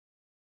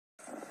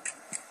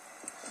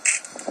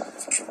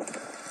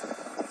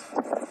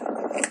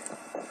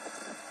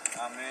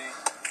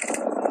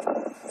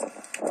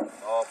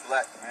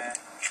black, man.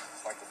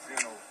 It's like a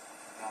funeral,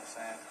 you know what I'm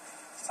saying?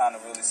 It's time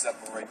to really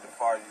separate the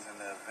parties and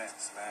the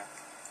events, man.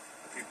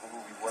 The people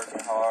who be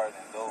working hard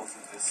and those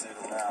who just sit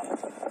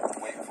around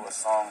waiting for a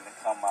song to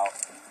come out,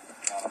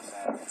 you know what I'm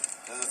saying?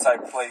 This is the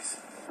type of place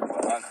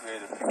where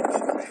uncreative people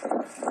should be, you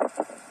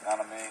know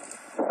what I mean?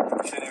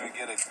 You shouldn't even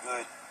get a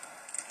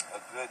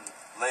good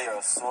layer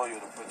of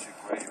soil to put your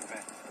grave in.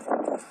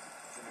 It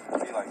shouldn't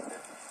even be like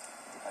that.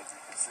 Like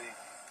you can see,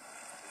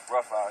 it's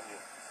rough out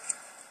here.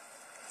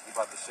 We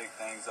about to shake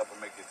things up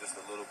and make it just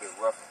a little bit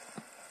rougher.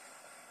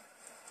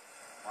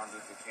 Martin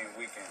Luther King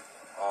weekend,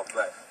 all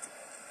black.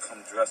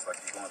 Come dressed like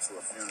you're going to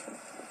a funeral.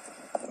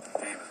 The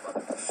game is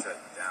about to be shut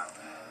down.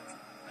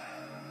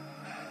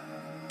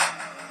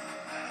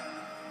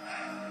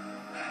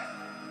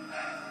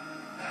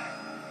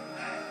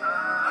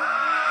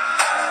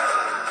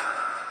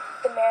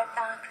 The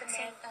marathon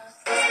continues.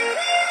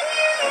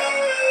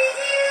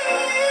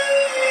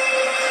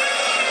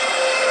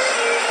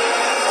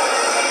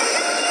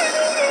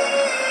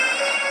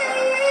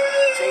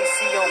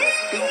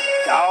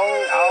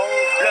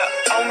 Look,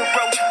 on the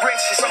road to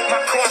riches, my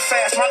car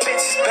fast, my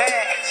bitch is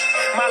bad.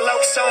 My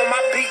low on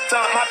my beat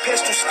thump, my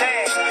pistol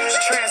stash. It's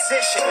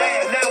transition,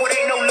 now it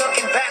ain't no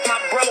looking back. My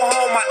bro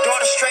home, my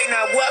daughter straight.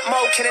 Now what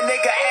more can a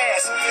nigga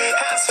ask?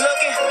 How it's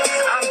looking?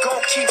 I'm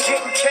gon' keep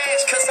getting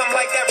cash, cause I'm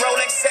like that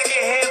Rolex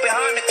second hand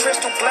behind the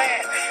crystal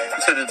glass.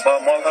 You said this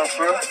Bob Marley house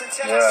for real?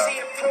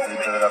 Yeah, they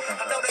put it up in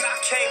I know that I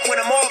can't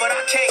win them all, but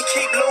I can't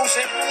keep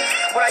losing.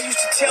 What I used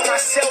to tell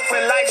myself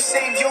when life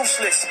seemed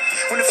useless.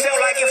 When it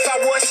felt like if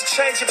I was to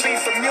change, it'd be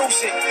for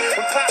music.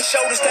 When Pop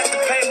showed us that the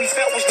pain we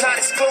felt was not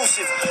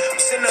exclusive. I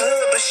was in the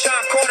hood, but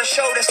Sean Carter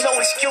showed us no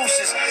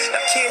excuses. Now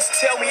kids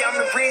tell me I'm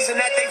the reason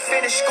that they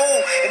finished school.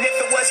 And if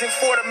it wasn't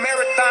for the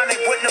marathon, they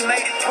wouldn't have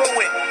made it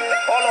through it.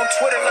 All on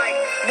Twitter like,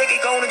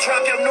 nigga gonna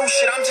drop your new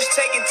shit. I'm just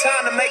taking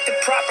time to make the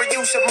proper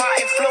use of my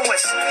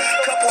influence.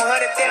 Couple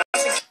 100,000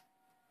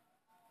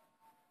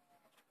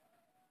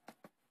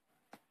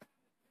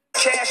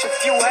 cash, a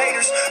few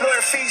haters,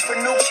 lawyer fees for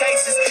new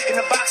cases. In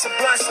a box of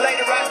blunts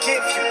later I give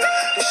you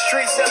the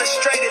streets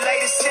illustrated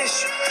latest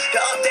issue.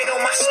 The update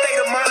on my state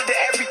of mind to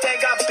everything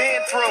I've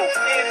been through.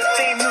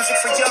 Theme music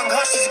for young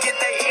hustlers get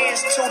their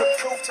ends to the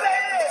proof to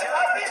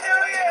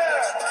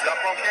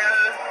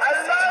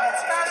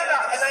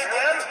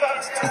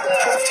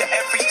proof to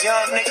every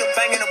young nigga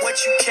banging what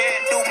you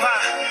can't do. My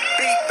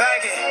beat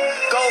banging,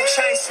 gold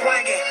chain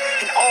swinging,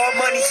 and all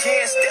money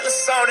yeah, still a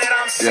song that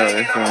I'm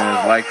singing. This one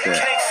is like that.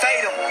 Can't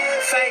fade him.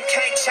 Fame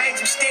can't change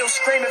him, still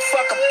screaming,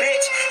 fuck a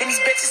bitch. And these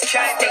bitches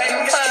can't take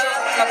him.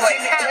 My boy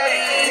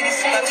Kelly,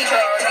 my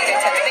people,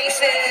 Touch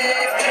Bases,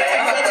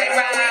 my boy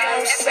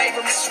Ryan. Save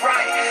him, it's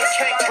right.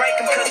 Can't break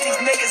him cause these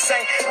niggas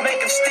ain't make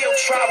him still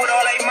try with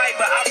all they might.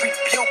 But I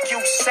rebuke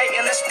you,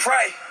 Satan, let's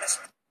pray.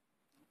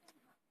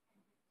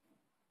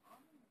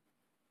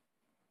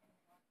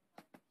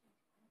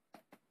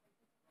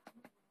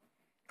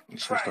 You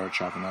should start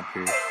chopping up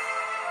here.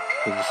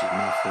 Because this is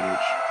my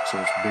footage,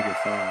 so it's bigger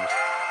files.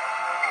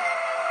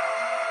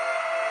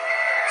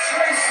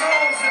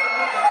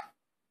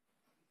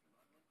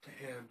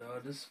 Damn,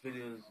 dog, this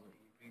video is gonna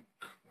be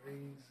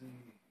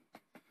crazy.